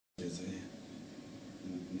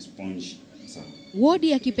Wodi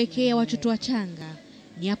ya kipekee ya watoto wachanga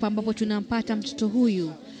ni hapa ambapo tunampata mtoto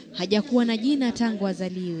huyu. Hajakuwa na jina tangu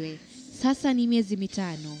azaliwe. Sasa ni miezi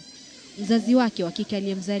 5. Mzazi wake wa kike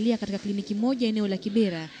aliyemzalia katika kliniki moja eneo la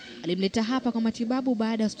Kibera alimleta hapa kwa matibabu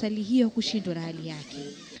baada ya hospitali hiyo kushindwa na hali yake.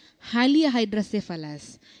 Hali ya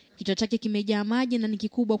hydrocephalus, kichwa chake kimejaa maji na ni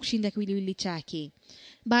kikubwa kushinda kiwiliwili chake.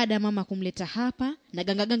 Baada ya mama kumleta hapa na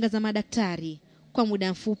ganga za madaktari, kwa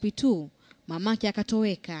muda mfupi tu mamake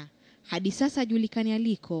akatoweka. Hadi sasa hajulikani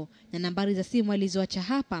aliko na nambari za simu alizoacha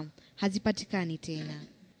hapa hazipatikani tena.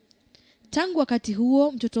 Tangu wakati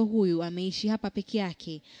huo mtoto huyu ameishi hapa peke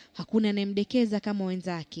yake, hakuna anayemdekeza kama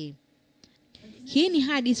wenzake. Hii ni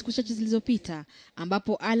hadi siku chache zilizopita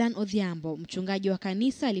ambapo Allan Odhiambo, mchungaji wa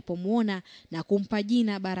kanisa, alipomuona na kumpa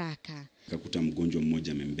jina Baraka. Akakuta mgonjwa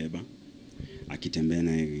mmoja amembeba akitembea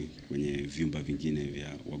naye kwenye vyumba vingine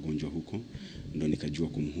vya wagonjwa huko, ndo nikajua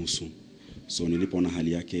kumhusu. So nilipoona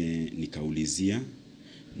hali yake nikaulizia,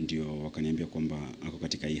 ndio wakaniambia kwamba ako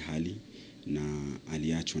katika hii hali na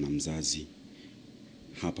aliachwa na mzazi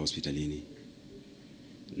hapa hospitalini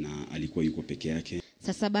na alikuwa yuko peke yake.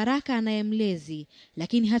 Sasa Baraka anaye mlezi,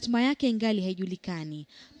 lakini hatima yake ingali haijulikani.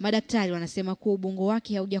 Madaktari wanasema kuwa ubongo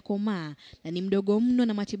wake haujakomaa na ni mdogo mno,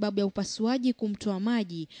 na matibabu ya upasuaji kumtoa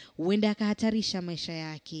maji huenda akahatarisha maisha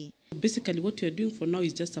yake. Basically what we are doing for now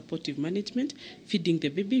is just supportive management, feeding the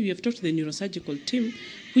baby. We have talked to the neurosurgical team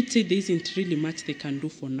which said there isn't really much they can do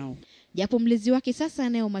for now. Japo mlezi wake sasa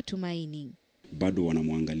anayo matumaini. Bado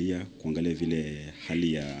wanamwangalia kuangalia vile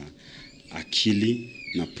hali ya akili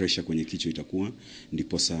na pressure kwenye kichwa itakuwa,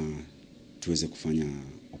 ndipo saa tuweze kufanya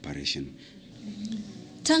operation.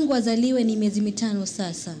 Tangu azaliwe ni miezi 5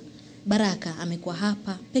 sasa. Baraka amekuwa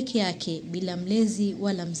hapa peke yake bila mlezi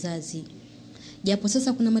wala mzazi. Japo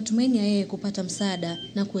sasa kuna matumaini ya yeye kupata msaada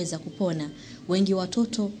na kuweza kupona. Wengi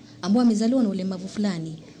watoto ambao wamezaliwa na ulemavu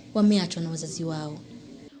fulani wameachwa na wazazi wao.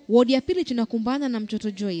 Wodi ya pili tunakumbana na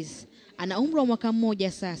mtoto Joyce. Ana umri wa mwaka 1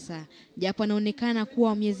 sasa, japo anaonekana kuwa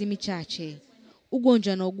wa miezi michache.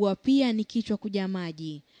 Ugonjwa anaougua pia ni kichwa kujaa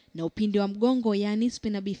maji na upinde wa mgongo, yani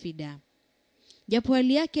spina bifida. Japo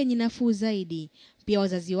hali yake ni nafuu zaidi, pia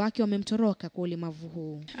wazazi wake wamemtoroka kwa ulemavu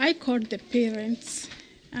huu. I called the parents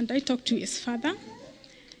and I talked to his father,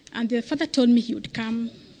 and the father told me he would come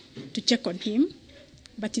to check on him,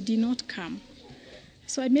 but he did not come.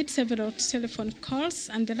 So I made several telephone calls,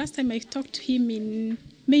 and the last time I talked to him in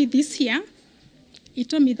May this year, he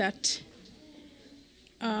told me that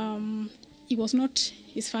he was not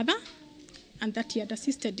his father and that he had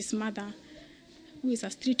assisted his mother, who is a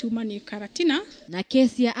street woman in Karatina. Na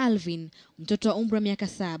kesi ya Alvin, mtoto wa umri wa miaka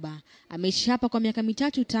 7, ameishi hapa kwa miaka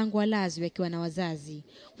 3 tangu alazwe akiwa na wazazi.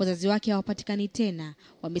 Wazazi wake hawapatikani tena.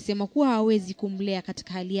 Wamesema kuwa hawawezi kumlea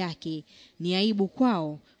katika hali yake, ni aibu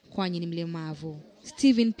kwao kwani ni mlemavu.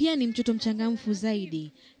 Steven pia ni mtoto mchangamfu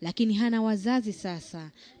zaidi, lakini hana wazazi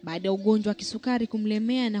sasa baada ya ugonjwa wa kisukari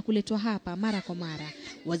kumlemea na kuletwa hapa mara kwa mara.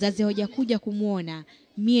 Wazazi hawajakuja kumuona.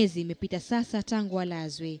 Miezi imepita sasa tangu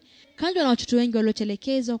alazwe. Kando na watoto wengi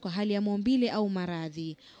waliotelekezwa kwa hali ya maumbile au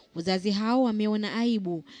maradhi, wazazi hao wameona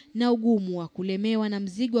aibu na ugumu wa kulemewa na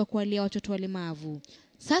mzigo wa kuwalea watoto walemavu.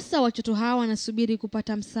 Sasa watoto hao wanasubiri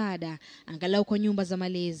kupata msaada angalau kwa nyumba za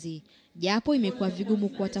malezi, japo imekuwa vigumu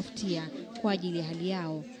kuwatafutia kwa ajili ya hali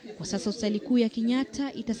yao. Kwa sasa hospitali kuu ya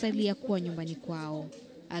Kenyatta itasalia kuwa nyumbani kwao.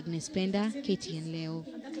 Agnes Penda, KTN leo.